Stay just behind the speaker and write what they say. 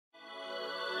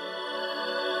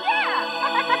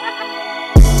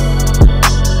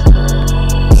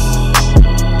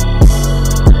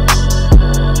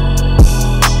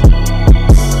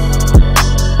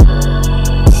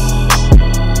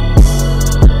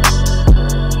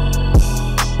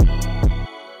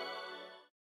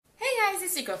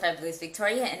up, it's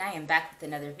Victoria, and I am back with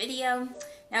another video.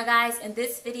 Now guys, in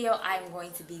this video I'm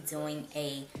going to be doing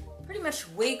a pretty much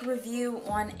wig review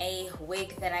on a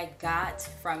wig that I got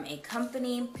from a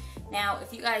company. Now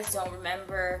if you guys don't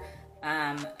remember,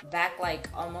 back like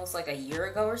almost like a year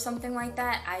ago or something like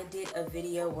that, I did a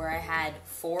video where I had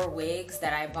 4 wigs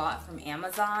that I bought from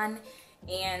Amazon,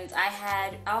 and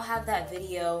I'll have that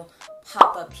video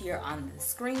pop up here on the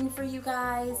screen for you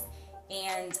guys,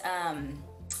 and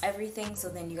everything, so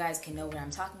then you guys can know what I'm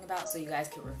talking about, so you guys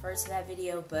can refer to that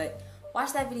video, but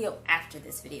watch that video after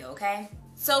this video, okay?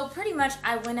 So pretty much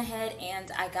I went ahead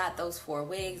and I got those 4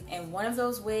 wigs, and one of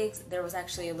those wigs, there was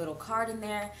actually a little card in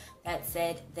there that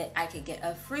said that I could get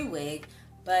a free wig,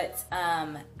 but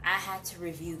I had to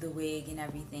review the wig and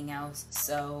everything else,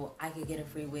 so I could get a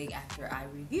free wig after I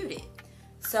reviewed it.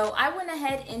 So I went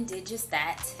ahead and did just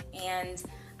that, and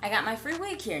I got my free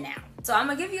wig here now. So I'm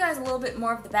gonna give you guys a little bit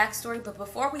more of the backstory, but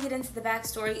before we get into the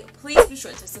backstory, please be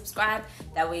sure to subscribe.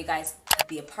 That way you guys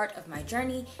be a part of my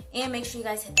journey, and make sure you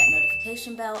guys hit that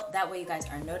notification bell. That way you guys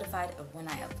are notified of when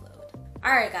I upload.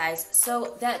 Alright guys,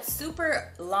 so that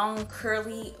super long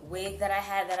curly wig that I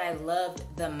had that I loved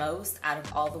the most out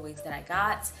of all the wigs that I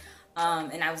got,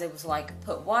 and I was able to like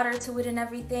put water to it and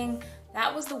everything,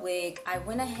 that was the wig. I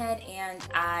went ahead and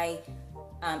I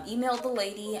emailed the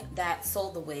lady that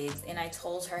sold the wigs, and I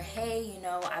told her, hey, you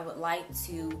know, I would like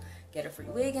to get a free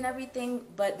wig and everything,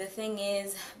 but the thing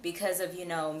is, because of, you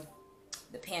know,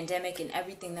 the pandemic and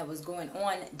everything that was going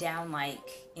on down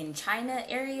like in China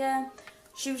area,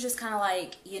 she was just kind of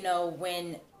like, you know,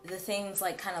 when the things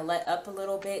like kind of let up a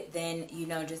little bit, then, you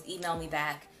know, just email me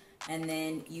back and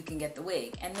then you can get the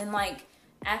wig. And then like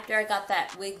after I got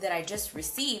that wig that I just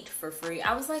received for free,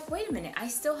 I was like, wait a minute, I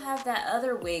still have that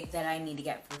other wig that I need to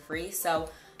get for free. So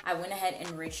I went ahead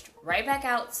and reached right back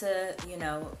out to, you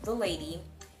know, the lady,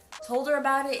 told her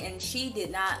about it, and she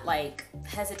did not like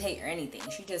hesitate or anything.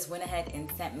 She just went ahead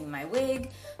and sent me my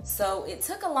wig. So it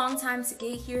took a long time to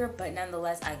get here, but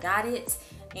nonetheless I got it.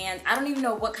 And I don't even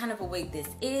know what kind of a wig this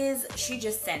is. She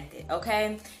just sent it,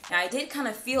 okay? Now I did kind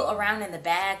of feel around in the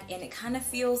bag, and it kind of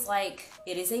feels like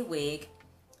it is a wig.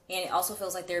 And it also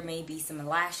feels like there may be some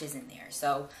lashes in there.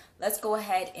 So let's go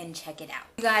ahead and check it out.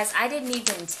 You guys, I didn't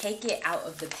even take it out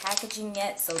of the packaging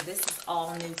yet, so this is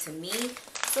all new to me.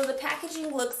 So the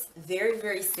packaging looks very,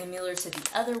 very similar to the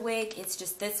other wig. It's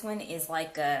just this one is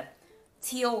like a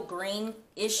teal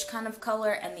green-ish kind of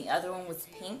color, and the other one was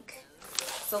pink.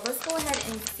 So let's go ahead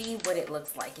and see what it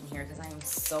looks like in here, because I am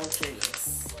so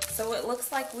curious. So it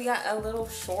looks like we got a little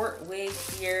short wig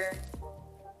here.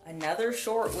 Another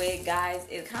short wig, guys.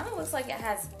 It kind of looks like it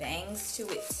has bangs to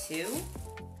it too.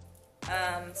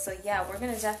 So yeah, we're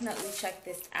gonna definitely check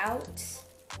this out.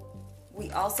 We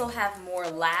also have more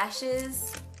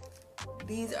lashes.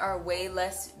 These are way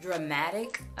less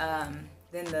dramatic than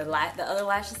the other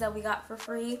lashes that we got for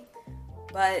free,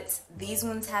 but these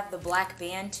ones have the black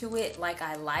band to it like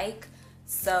I like.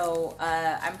 So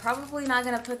I'm probably not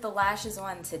gonna put the lashes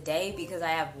on today because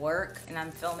I have work and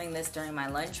I'm filming this during my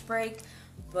lunch break.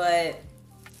 But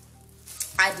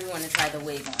I do want to try the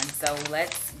wig on, so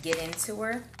let's get into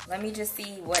her. Let me just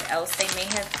see what else they may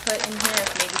have put in here.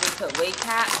 If maybe they put wig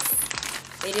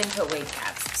caps. They didn't put wig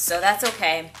caps, so that's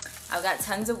okay. I've got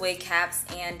tons of wig caps,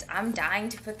 and I'm dying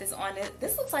to put this on.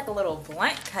 This looks like a little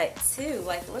blunt cut too.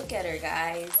 Like, look at her,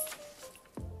 guys.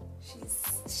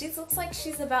 She looks like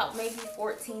she's about maybe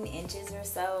 14 inches or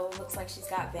so. Looks like she's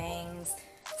got bangs.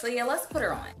 So yeah, let's put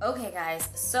her on. Okay guys,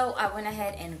 so I went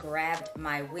ahead and grabbed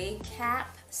my wig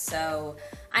cap. So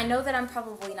I know that I'm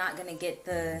probably not gonna get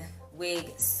the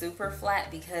wig super flat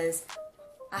because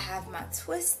I have my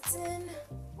twists in,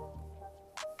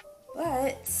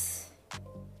 but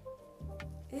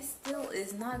it still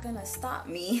is not gonna stop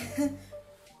me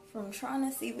from trying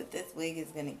to see what this wig is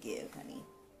gonna give, honey.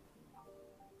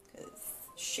 Cause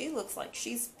she looks like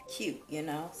she's cute, you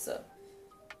know, so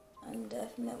I'm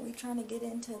definitely trying to get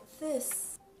into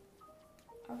this.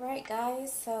 Alright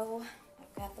guys, so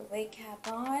I've got the wig cap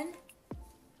on.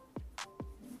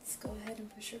 Let's go ahead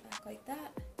and push her back like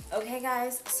that. Okay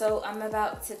guys, so I'm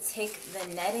about to take the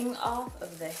netting off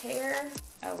of the hair.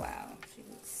 Oh wow, she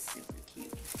looks super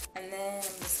cute. And then I'm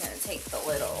just gonna take the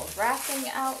little wrapping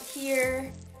out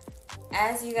here.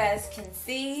 As you guys can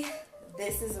see,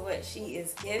 this is what she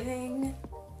is giving.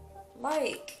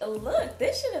 Like, look,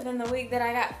 this should have been the wig that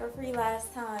I got for free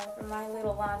last time for my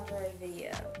little lingerie video.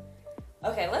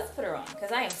 Okay, let's put her on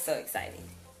because I am so excited.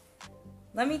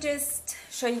 Let me just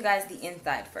show you guys the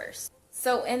inside first.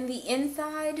 So in the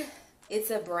inside,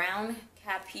 it's a brown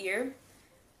cap here.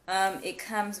 It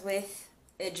comes with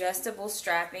adjustable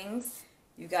strappings.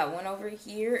 You've got one over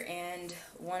here and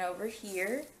one over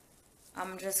here.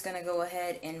 I'm just gonna go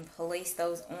ahead and place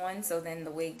those on so then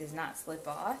the wig does not slip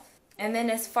off. And then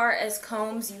as far as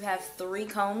combs, you have 3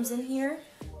 combs in here.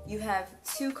 You have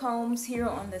 2 combs here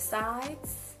on the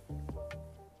sides.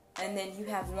 And then you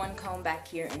have 1 comb back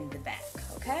here in the back,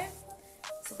 okay?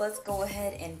 So let's go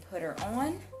ahead and put her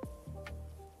on.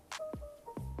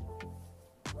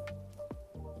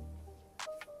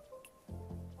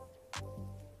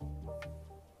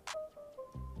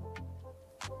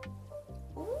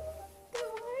 Ooh,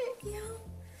 good work, yo.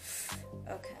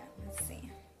 Okay, let's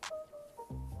see.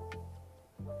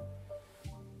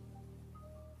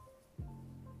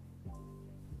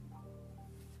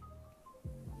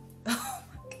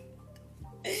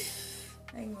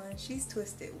 Hang on, she's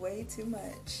twisted way too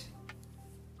much.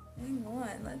 Hang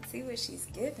on, let's see what she's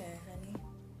giving, honey.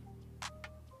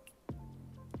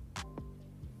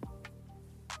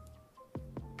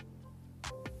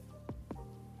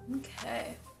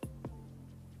 Okay.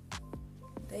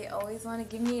 They always want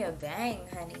to give me a bang,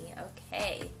 honey.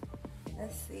 Okay.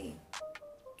 Let's see.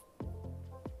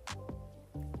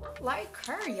 I like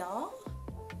her, y'all.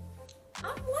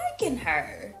 I'm liking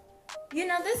her. You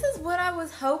know, this is what I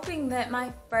was hoping that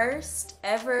my first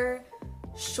ever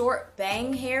short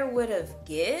bang hair would have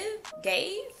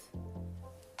gave.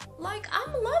 Like,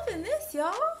 I'm loving this,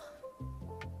 y'all.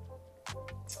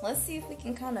 Let's see if we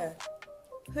can kind of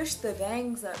push the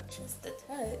bangs up just a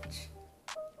touch.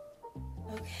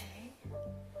 Okay.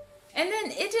 And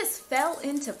then it just fell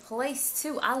into place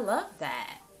too. I love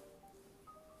that.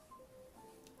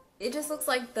 It just looks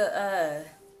like the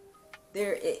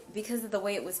because of the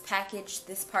way it was packaged,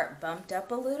 this part bumped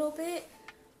up a little bit,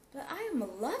 but I am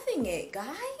loving it,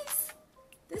 guys.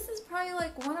 This is probably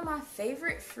like one of my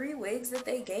favorite free wigs that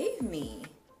they gave me.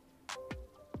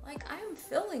 Like, I am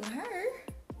feeling her.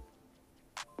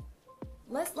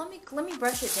 Let me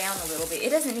brush it down a little bit.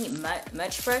 It doesn't need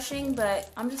much brushing, but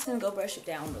I'm just gonna go brush it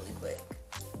down really quick.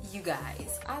 You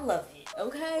guys, I love it,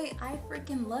 okay? I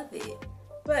freaking love it.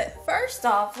 But first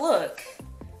off, look.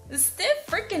 The stiff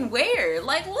freaking wear.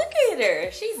 Like, look at her.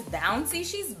 She's bouncy.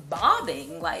 She's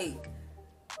bobbing. Like,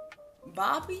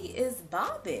 Bobby is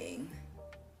bobbing.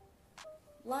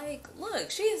 Like, look.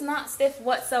 She is not stiff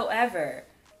whatsoever.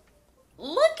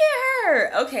 Look at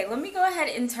her. Okay, let me go ahead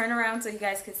and turn around so you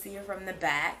guys can see her from the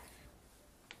back.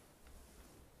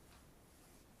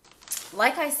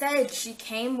 Like I said, she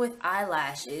came with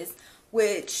eyelashes,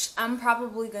 which I'm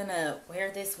probably gonna wear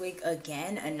this wig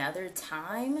again another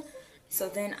time. So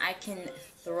then I can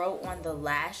throw on the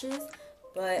lashes.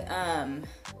 But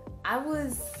I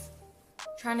was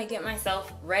trying to get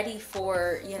myself ready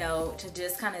for, you know, to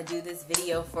just kind of do this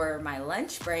video for my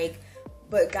lunch break.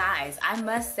 But guys, I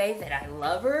must say that I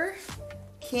love her.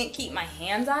 Can't keep my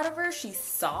hands out of her. She's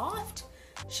soft.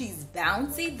 She's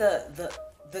bouncy.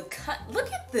 The cut,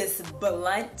 look at this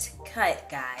blunt cut,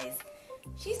 guys.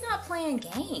 She's not playing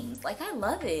games. Like, I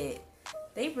love it.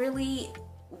 They really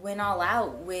went all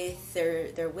out with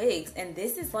their wigs, and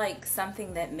this is like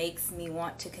something that makes me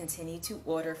want to continue to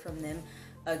order from them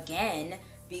again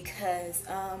because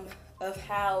of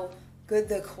how good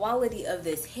the quality of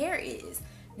this hair is.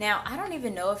 Now, I don't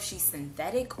even know if she's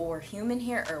synthetic or human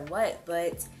hair or what,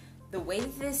 but the way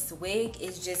this wig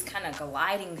is just kind of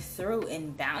gliding through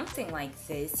and bouncing like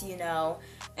this, you know,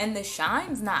 and the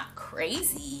shine's not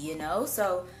crazy, you know,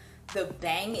 so the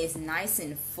bang is nice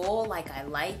and full, like I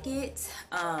like it.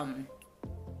 And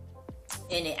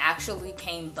it actually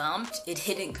came bumped. It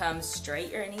didn't come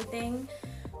straight or anything.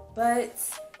 But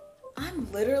I'm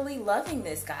literally loving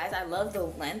this, guys. I love the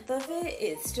length of it.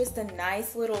 It's just a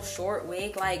nice little short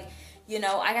wig. Like, you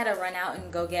know, I gotta run out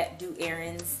and go do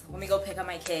errands. Let me go pick up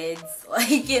my kids.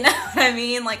 Like, you know what I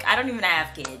mean? Like, I don't even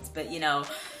have kids, but you know,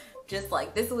 just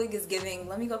like this wig is giving,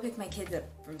 let me go pick my kids up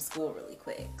from school really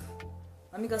quick.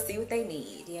 Let me go see what they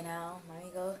need, you know. Let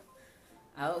me go.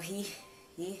 Oh, he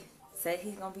said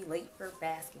he's gonna be late for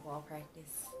basketball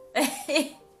practice.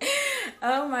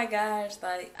 Oh my gosh,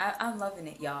 like I'm loving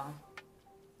it, y'all.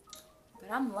 But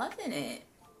I'm loving it.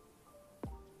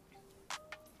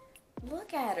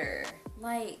 Look at her.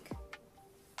 Like,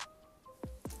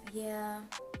 yeah,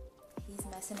 he's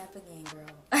messing up again,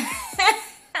 girl.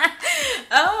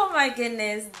 Oh my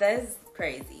goodness, that's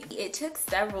crazy. It took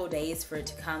several days for it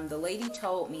to come. The lady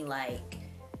told me like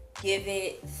give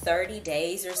it 30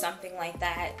 days or something like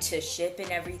that to ship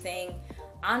and everything.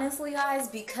 Honestly, guys,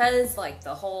 because like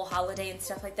the whole holiday and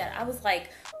stuff like that, I was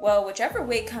like, well, whichever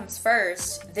wig comes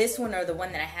first, this one or the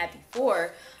one that I had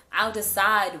before, I'll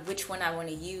decide which one I want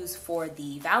to use for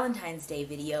the Valentine's Day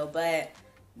video. But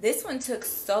this one took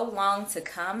so long to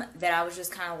come that I was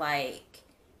just kind of like,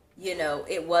 you know,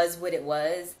 it was what it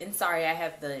was. And sorry, I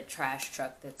have the trash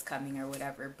truck that's coming or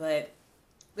whatever, but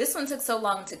this one took so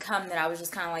long to come that I was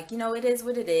just kind of like, you know, it is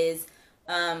what it is.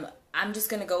 I'm just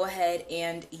gonna go ahead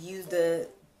and use the,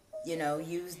 you know,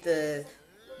 use the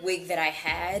wig that I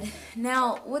had.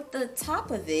 Now with the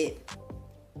top of it,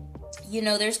 you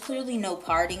know, there's clearly no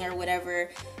parting or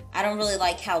whatever. I don't really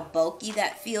like how bulky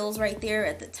that feels right there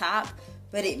at the top,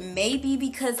 but it may be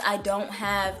because I don't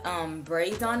have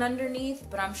braids on underneath,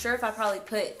 but I'm sure if I probably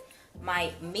put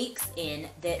my mix in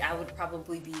that I would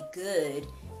probably be good,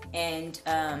 and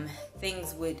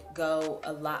things would go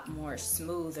a lot more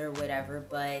smooth or whatever.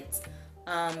 But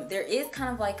there is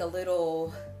kind of like a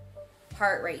little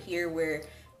part right here where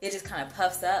it just kind of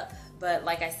puffs up, but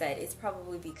like I said, it's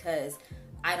probably because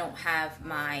I don't have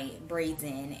my braids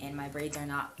in and my braids are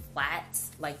not flat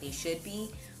like they should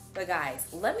be. But guys,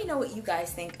 let me know what you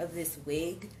guys think of this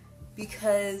wig,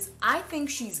 because I think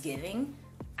she's giving.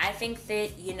 I think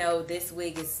that, you know, this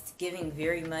wig is giving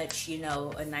very much, you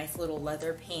know, a nice little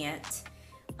leather pant,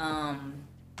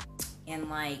 and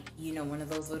like, you know, one of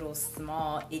those little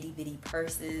small itty bitty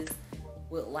purses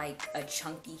with like a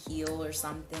chunky heel or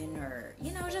something, or,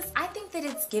 you know, just, I think that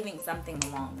it's giving something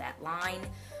along that line.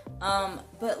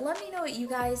 But let me know what you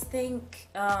guys think.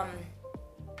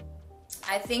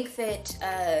 I think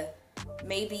that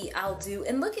maybe I'll do,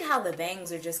 and look at how the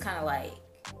bangs are just kind of like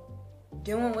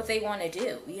doing what they want to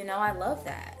do. You know, I love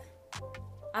that.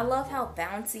 I love how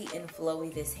bouncy and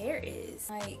flowy this hair is.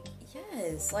 Like,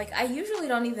 yes, like I usually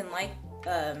don't even like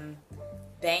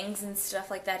bangs and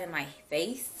stuff like that in my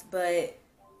face, but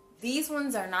these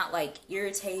ones are not like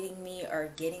irritating me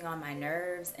or getting on my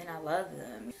nerves, and I love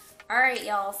them. Alright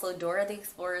y'all, so Dora the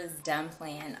Explorer is done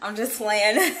playing. I'm just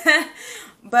playing.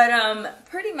 But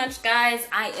pretty much guys,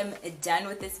 I am done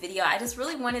with this video. I just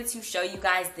really wanted to show you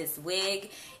guys this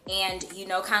wig and, you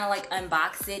know, kind of like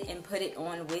unbox it and put it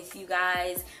on with you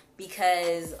guys,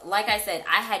 because like I said,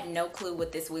 I had no clue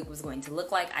what this wig was going to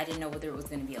look like. I didn't know whether it was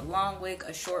going to be a long wig,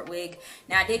 a short wig.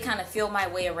 Now I did kind of feel my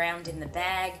way around in the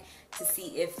bag to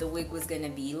see if the wig was going to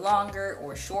be longer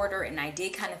or shorter, and I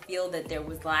did kind of feel that there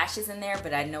was lashes in there,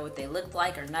 but I didn't know what they looked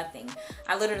like or nothing.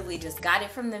 I literally just got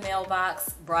it from the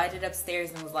mailbox, brought it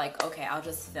upstairs, and was like, okay, I'll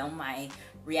just film my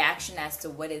reaction as to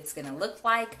what it's going to look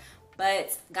like.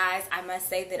 But guys, I must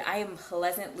say that I am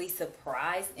pleasantly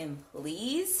surprised and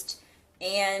pleased,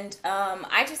 and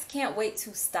I just can't wait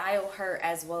to style her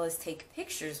as well as take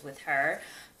pictures with her.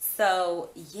 So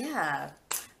yeah.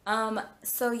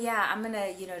 So yeah, I'm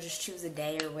gonna, you know, just choose a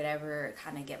day or whatever,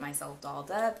 kind of get myself dolled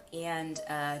up and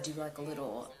do like a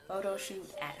little photo shoot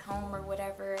at home or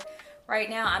whatever. Right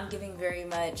now I'm giving very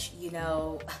much, you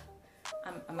know,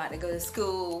 I'm about to go to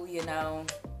school, you know,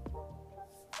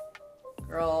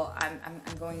 girl, I'm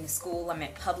going to school, I'm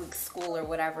at public school or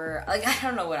whatever. Like, I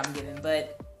don't know what I'm giving,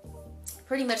 but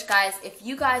pretty much guys, if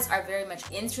you guys are very much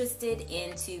interested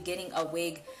into getting a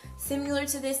wig similar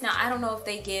to this, now I don't know if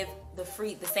they give the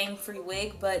same free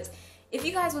wig, but if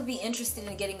you guys would be interested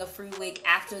in getting a free wig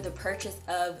after the purchase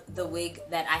of the wig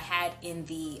that I had in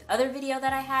the other video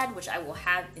that I had, which I will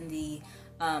have in the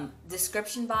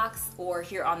description box or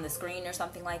here on the screen or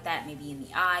something like that, maybe in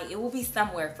the eye, it will be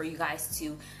somewhere for you guys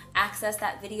to access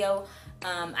that video.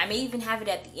 I may even have it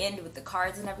at the end with the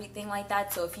cards and everything like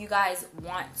that. So if you guys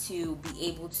want to be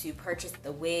able to purchase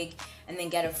the wig and then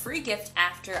get a free gift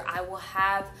after, I will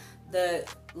have the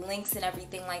links and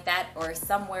everything like that, or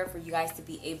somewhere for you guys to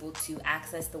be able to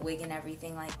access the wig and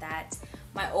everything like that.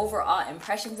 My overall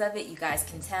impressions of it, you guys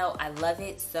can tell I love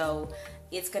it, so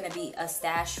it's gonna be a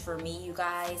stash for me, you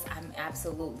guys. I'm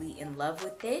absolutely in love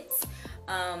with it.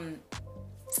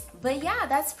 But yeah,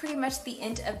 that's pretty much the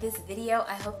end of this video.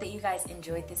 I hope that you guys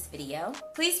enjoyed this video.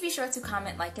 Please be sure to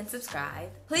comment, like, and subscribe.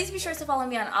 Please be sure to follow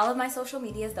me on all of my social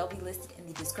medias. They'll be listed in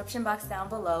the description box down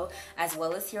below, as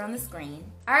well as here on the screen.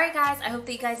 Alright guys, I hope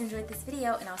that you guys enjoyed this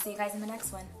video, and I'll see you guys in the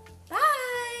next one.